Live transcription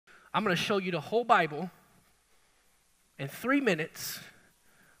I'm going to show you the whole Bible in 3 minutes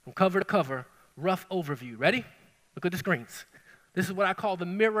from cover to cover, rough overview. Ready? Look at the screens. This is what I call the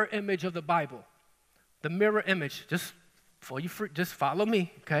mirror image of the Bible. The mirror image. Just follow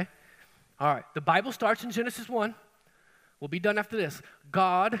me, okay? All right. The Bible starts in Genesis 1. We'll be done after this.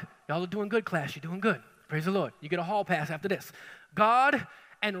 God, y'all are doing good, class. You're doing good. Praise the Lord. You get a hall pass after this. God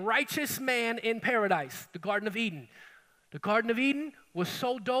and righteous man in paradise, the Garden of Eden. The Garden of Eden was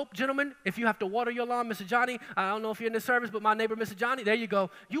so dope, gentlemen. If you have to water your lawn, Mr. Johnny, I don't know if you're in the service, but my neighbor, Mr. Johnny, there you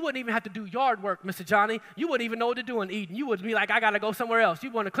go. You wouldn't even have to do yard work, Mr. Johnny. You wouldn't even know what to do in Eden. You would be like, I got to go somewhere else. You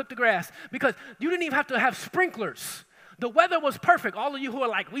want to clip the grass because you didn't even have to have sprinklers. The weather was perfect. All of you who are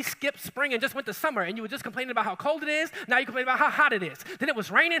like, we skipped spring and just went to summer, and you were just complaining about how cold it is. Now you complain about how hot it is. Then it was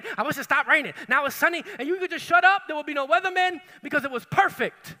raining. I wish it stopped raining. Now it's sunny, and you could just shut up. There would be no weathermen because it was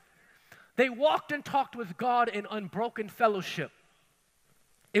perfect. They walked and talked with God in unbroken fellowship.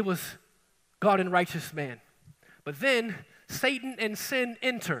 It was God and righteous man. But then Satan and sin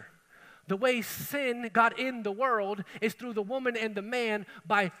enter. The way sin got in the world is through the woman and the man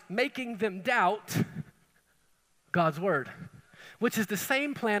by making them doubt God's word, which is the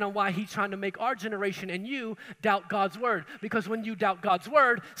same plan on why he's trying to make our generation and you doubt God's word. Because when you doubt God's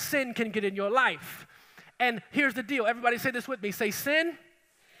word, sin can get in your life. And here's the deal. Everybody say this with me. Say, sin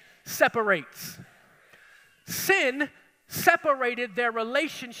separates. Sin separated their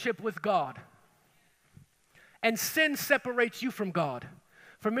relationship with God. And sin separates you from God.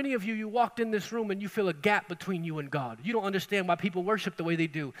 For many of you, you walked in this room and you feel a gap between you and God. You don't understand why people worship the way they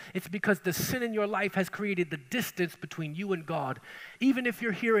do. It's because the sin in your life has created the distance between you and God. Even if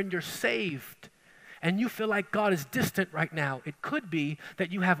you're here and you're saved and you feel like God is distant right now, it could be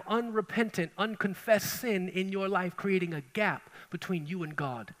that you have unrepentant, unconfessed sin in your life, creating a gap between you and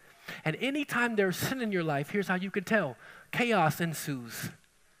God. And anytime there's sin in your life, here's how you can tell. Chaos ensues.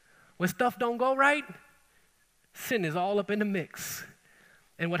 When stuff don't go right, sin is all up in the mix.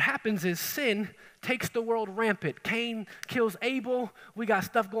 And what happens is sin takes the world rampant. Cain kills Abel. We got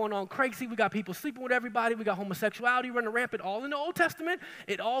stuff going on crazy. We got people sleeping with everybody. We got homosexuality running rampant all in the Old Testament.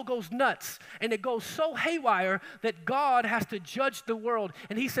 It all goes nuts. And it goes so haywire that God has to judge the world.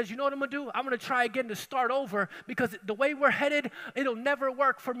 And he says, you know what I'm going to do? I'm going to try again to start over because the way we're headed, it'll never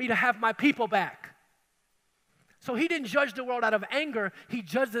work for me to have my people back. So he didn't judge the world out of anger. He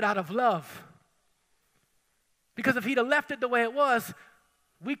judged it out of love. Because if he'd have left it the way it was,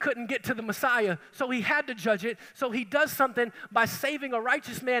 we couldn't get to the Messiah, so he had to judge it. So he does something by saving a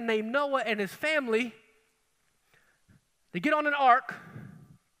righteous man named Noah and his family. They get on an ark.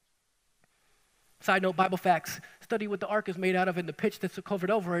 Side note, Bible facts. Study what the ark is made out of and the pitch that's covered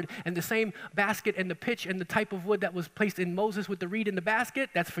over it. And the same basket and the pitch and the type of wood that was placed in Moses with the reed in the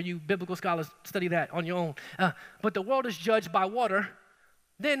basket. That's for you biblical scholars. Study that on your own. But the world is judged by water.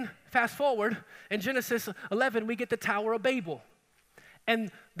 Then, fast forward, in Genesis 11, we get the Tower of Babel.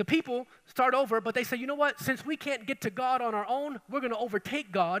 And the people start over, but they say, you know what? Since we can't get to God on our own, we're going to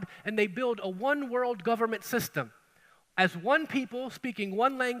overtake God. And they build a one-world government system. As one people speaking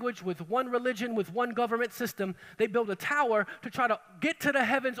one language with one religion with one government system, they build a tower to try to get to the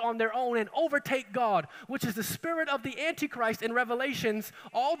heavens on their own and overtake God, which is the spirit of the Antichrist in Revelations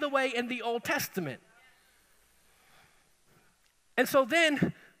all the way in the Old Testament. And so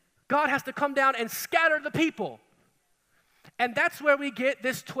then God has to come down and scatter the people. And that's where we get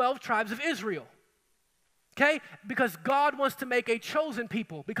this 12 tribes of Israel, okay? Because God wants to make a chosen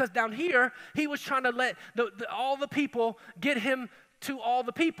people. Because down here, he was trying to let all the people get him to all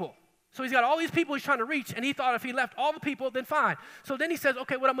the people. So he's got all these people he's trying to reach, and he thought if he left all the people, then fine. So then he says,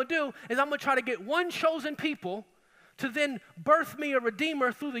 okay, what I'm going to do is I'm going to try to get one chosen people to then birth me a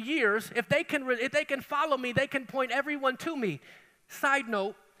redeemer through the years. If they can follow me, they can point everyone to me. Side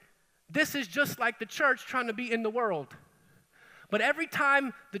note, this is just like the church trying to be in the world. But every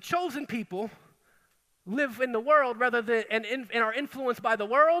time the chosen people live in the world rather than and are influenced by the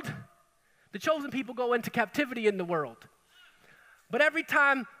world, the chosen people go into captivity in the world. But every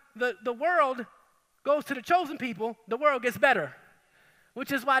time the world goes to the chosen people, the world gets better.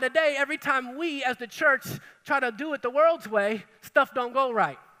 Which is why today, every time we as the church try to do it the world's way, stuff don't go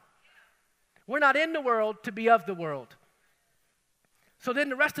right. We're not in the world to be of the world. So then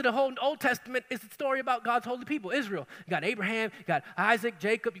the rest of the whole Old Testament is the story about God's holy people, Israel. You got Abraham, you got Isaac,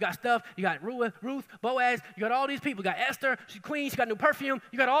 Jacob, you got stuff, you got Ruth, Boaz, you got all these people. You got Esther, she's queen, she got new perfume,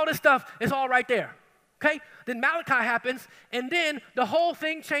 you got all this stuff. It's all right there, okay? Then Malachi happens, and then the whole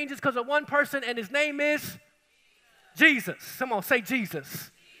thing changes because of one person, and his name is Jesus. Come on, say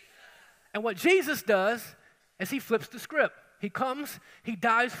Jesus. And what Jesus does is he flips the script. He comes, he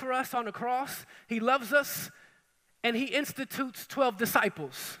dies for us on the cross, he loves us, and he institutes 12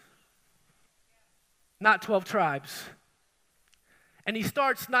 disciples. not 12 tribes. And he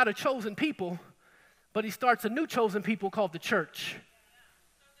starts not a chosen people, but he starts a new chosen people called the church.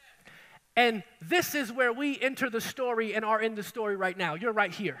 And this is where we enter the story and are in the story right now. You're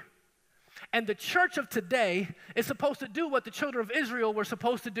right here. And the church of today is supposed to do what the children of Israel were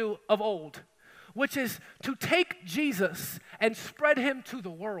supposed to do of old, which is to take Jesus and spread him to the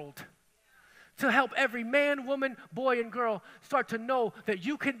world, to help every man, woman, boy, and girl start to know that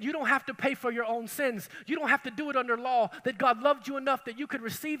you don't have to pay for your own sins. You don't have to do it under law, that God loved you enough that you could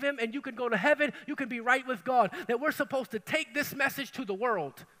receive him and you can go to heaven, you can be right with God, that we're supposed to take this message to the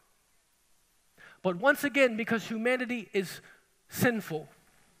world. But once again, because humanity is sinful,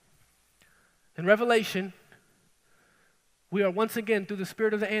 in Revelation, we are once again, through the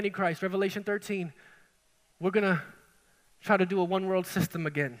spirit of the Antichrist, Revelation 13, we're going to try to do a one-world system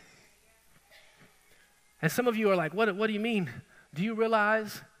again. And some of you are like, what do you mean? Do you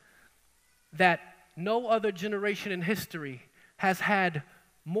realize that no other generation in history has had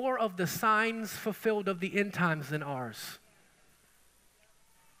more of the signs fulfilled of the end times than ours?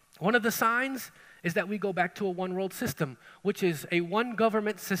 One of the signs is that we go back to a one-world system, which is a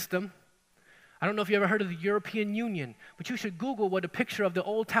one-government system. I don't know if you ever heard of the European Union, but you should Google what a picture of the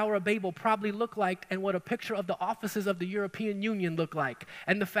old Tower of Babel probably looked like and what a picture of the offices of the European Union look like.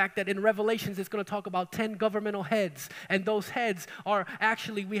 And the fact that in Revelations it's going to talk about 10 governmental heads. And those heads are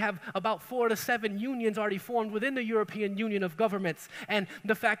actually, we have about 4 to 7 unions already formed within the European Union of governments. And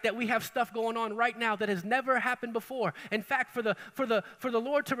the fact that we have stuff going on right now that has never happened before. In fact, for the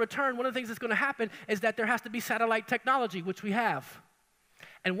Lord to return, one of the things that's going to happen is that there has to be satellite technology, which we have.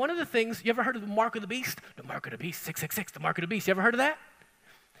 And one of the things, you ever heard of the mark of the beast? The mark of the beast, 666, the mark of the beast. You ever heard of that?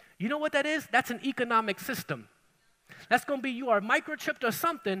 You know what that is? That's an economic system. That's going to be you are microchipped or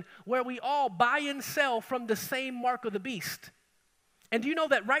something where we all buy and sell from the same mark of the beast. And do you know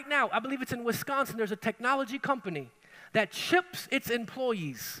that right now, I believe it's in Wisconsin, there's a technology company that chips its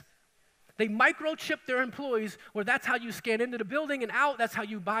employees. They microchip their employees where that's how you scan into the building and out. That's how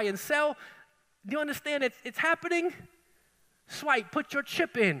you buy and sell. Do you understand it's happening? Swipe, put your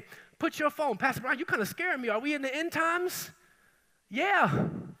chip in, put your phone. Pastor Brian, you're kind of scaring me. Are we in the end times? Yeah.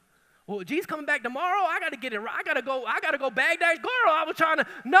 Well, Jesus coming back tomorrow. I got to get it right. I got to go Baghdad. Girl, I was trying to,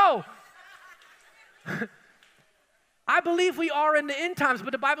 no. I believe we are in the end times,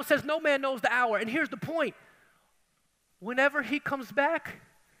 but the Bible says no man knows the hour. And here's the point. Whenever he comes back,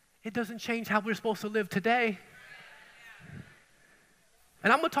 it doesn't change how we're supposed to live today.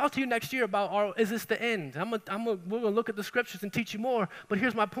 And I'm going to talk to you next year about, is this the end? We're going to look at the scriptures and teach you more. But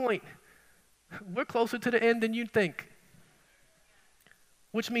here's my point. We're closer to the end than you think,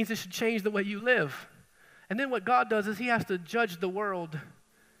 which means it should change the way you live. And then what God does is he has to judge the world,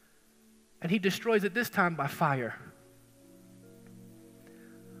 and he destroys it this time by fire,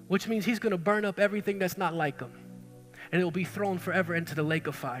 which means he's going to burn up everything that's not like him, and it will be thrown forever into the lake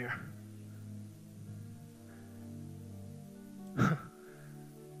of fire.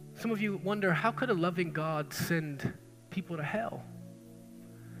 Some of you wonder, how could a loving God send people to hell?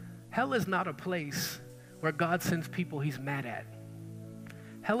 Hell is not a place where God sends people he's mad at.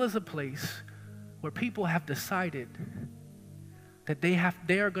 Hell is a place where people have decided that they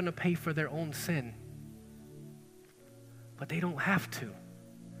are going to pay for their own sin. But they don't have to.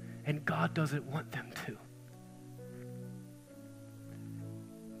 And God doesn't want them to.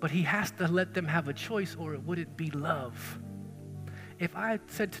 But he has to let them have a choice or it wouldn't be love. If I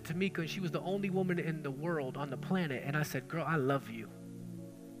said to Tamika, and she was the only woman in the world, on the planet, and I said, girl, I love you.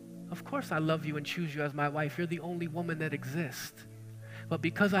 Of course I love you and choose you as my wife. You're the only woman that exists. But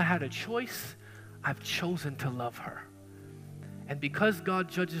because I had a choice, I've chosen to love her. And because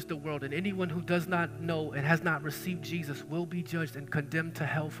God judges the world, and anyone who does not know and has not received Jesus will be judged and condemned to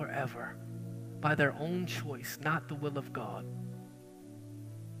hell forever by their own choice, not the will of God.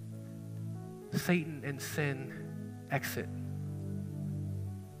 Satan and sin exit.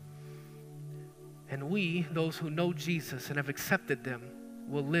 And we, those who know Jesus and have accepted them,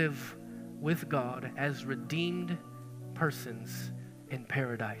 will live with God as redeemed persons in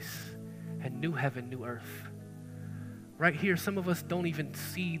paradise and new heaven, new earth. Right here, some of us don't even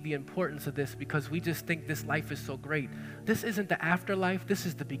see the importance of this because we just think this life is so great. This isn't the afterlife, this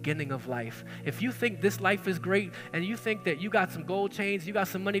is the beginning of life. If you think this life is great and you think that you got some gold chains, you got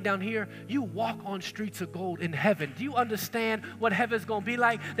some money down here, you walk on streets of gold in heaven. Do you understand what heaven's gonna be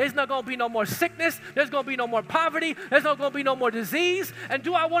like? There's not gonna be no more sickness, there's gonna be no more poverty, there's not gonna be no more disease. And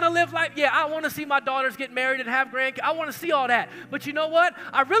do I wanna live life? Yeah, I wanna see my daughters get married and have grandkids. I wanna see all that. But you know what?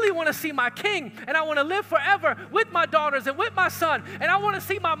 I really wanna see my king and I wanna live forever with my daughters daughters and with my son, and I want to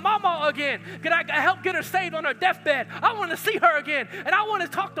see my mama again. Can I help get her saved on her deathbed? I want to see her again, and I want to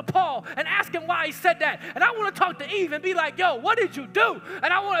talk to Paul and ask him why he said that, and I want to talk to Eve and be like, yo, what did you do?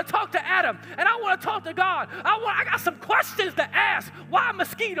 And I want to talk to Adam, and I want to talk to God. I got some questions to ask. Why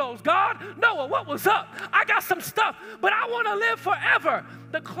mosquitoes, God? Noah, what was up? I got some stuff, but I want to live forever.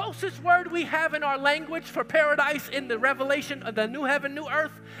 The closest word we have in our language for paradise in the revelation of the new heaven, new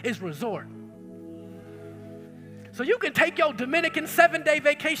earth is resort. So you can take your Dominican 7-day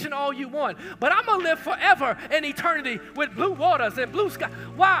vacation all you want, but I'm going to live forever in eternity with blue waters and blue sky.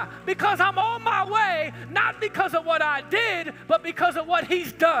 Why? Because I'm on my way, not because of what I did, but because of what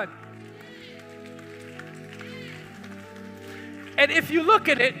he's done. And if you look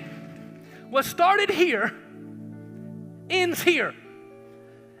at it, what started here ends here.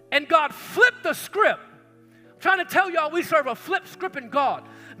 And God flipped the script. I'm trying to tell y'all we serve a flip scripting God,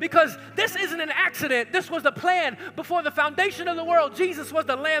 because this isn't an accident. This was the plan before the foundation of the world. Jesus was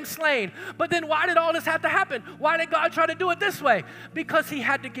the lamb slain. But then why did all this have to happen? Why did God try to do it this way? Because he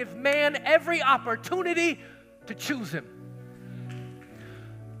had to give man every opportunity to choose him.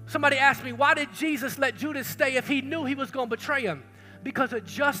 Somebody asked me, why did Jesus let Judas stay if he knew he was going to betray him? Because a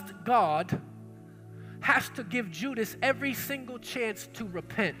just God has to give Judas every single chance to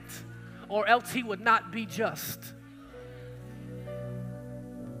repent, or else he would not be just.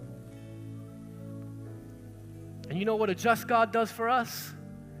 And you know what a just God does for us?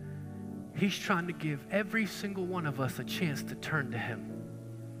 He's trying to give every single one of us a chance to turn to him.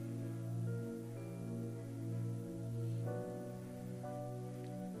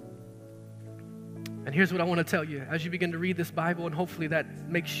 And here's what I want to tell you as you begin to read this Bible, and hopefully that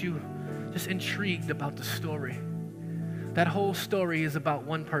makes you just intrigued about the story. That whole story is about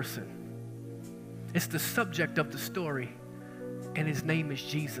one person. It's the subject of the story, and his name is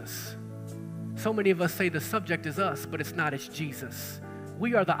Jesus. So many of us say the subject is us, but it's not, it's Jesus.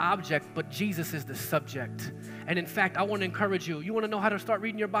 We are the object, but Jesus is the subject. And in fact, I want to encourage you. You want to know how to start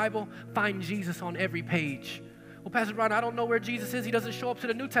reading your Bible? Find Jesus on every page. Well, Pastor Brian, I don't know where Jesus is. He doesn't show up to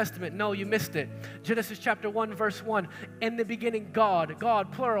the New Testament. No, you missed it. Genesis chapter 1, verse 1. In the beginning, God,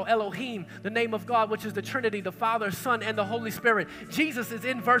 plural, Elohim, the name of God, which is the Trinity, the Father, Son, and the Holy Spirit. Jesus is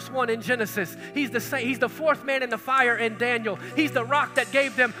in verse 1 in Genesis. He's the fourth man in the fire in Daniel. He's the rock that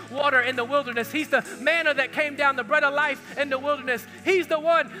gave them water in the wilderness. He's the manna that came down, the bread of life in the wilderness. He's the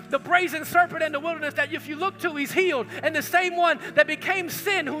one, the brazen serpent in the wilderness that if you look to, he's healed. And the same one that became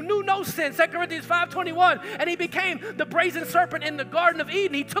sin, who knew no sin, 2 Corinthians 5:21, and he became the brazen serpent in the Garden of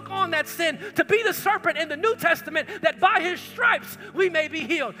Eden. He took on that sin to be the serpent in the New Testament, that by his stripes we may be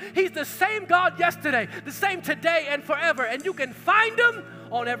healed. He's the same God yesterday, the same today and forever, and you can find him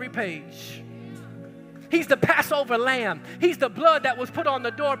on every page. He's the Passover lamb. He's the blood that was put on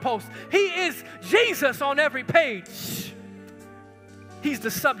the doorpost. He is Jesus on every page. He's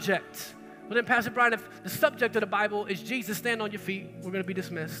the subject. Well then, Pastor Brian, if the subject of the Bible is Jesus, stand on your feet. We're going to be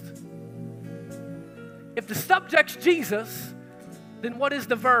dismissed. If the subject's Jesus, then what is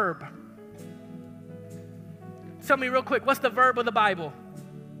the verb? Tell me real quick, what's the verb of the Bible?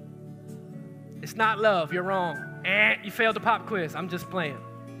 It's not love. You're wrong. You failed the pop quiz. I'm just playing.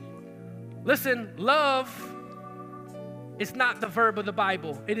 Listen, love is not the verb of the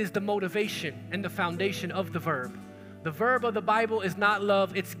Bible. It is the motivation and the foundation of the verb. The verb of the Bible is not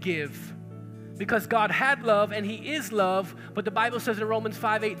love, it's give. Because God had love and he is love, but the Bible says in Romans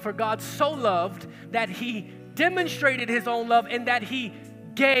 5:8, for God so loved that he demonstrated his own love and that he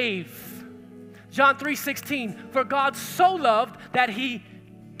gave. John 3:16, for God so loved that he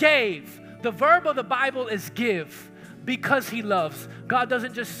gave. The verb of the Bible is give, because he loves. God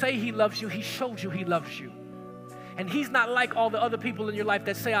doesn't just say he loves you, he shows you he loves you. And he's not like all the other people in your life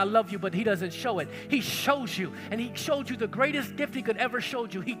that say, I love you, but he doesn't show it. He shows you, and he showed you the greatest gift he could ever show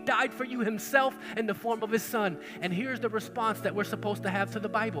you. He died for you himself in the form of his son. And here's the response that we're supposed to have to the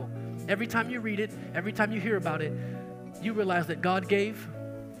Bible. Every time you read it, every time you hear about it, you realize that God gave.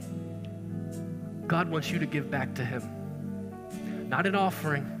 God wants you to give back to him. Not an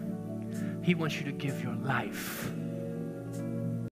offering. He wants you to give your life.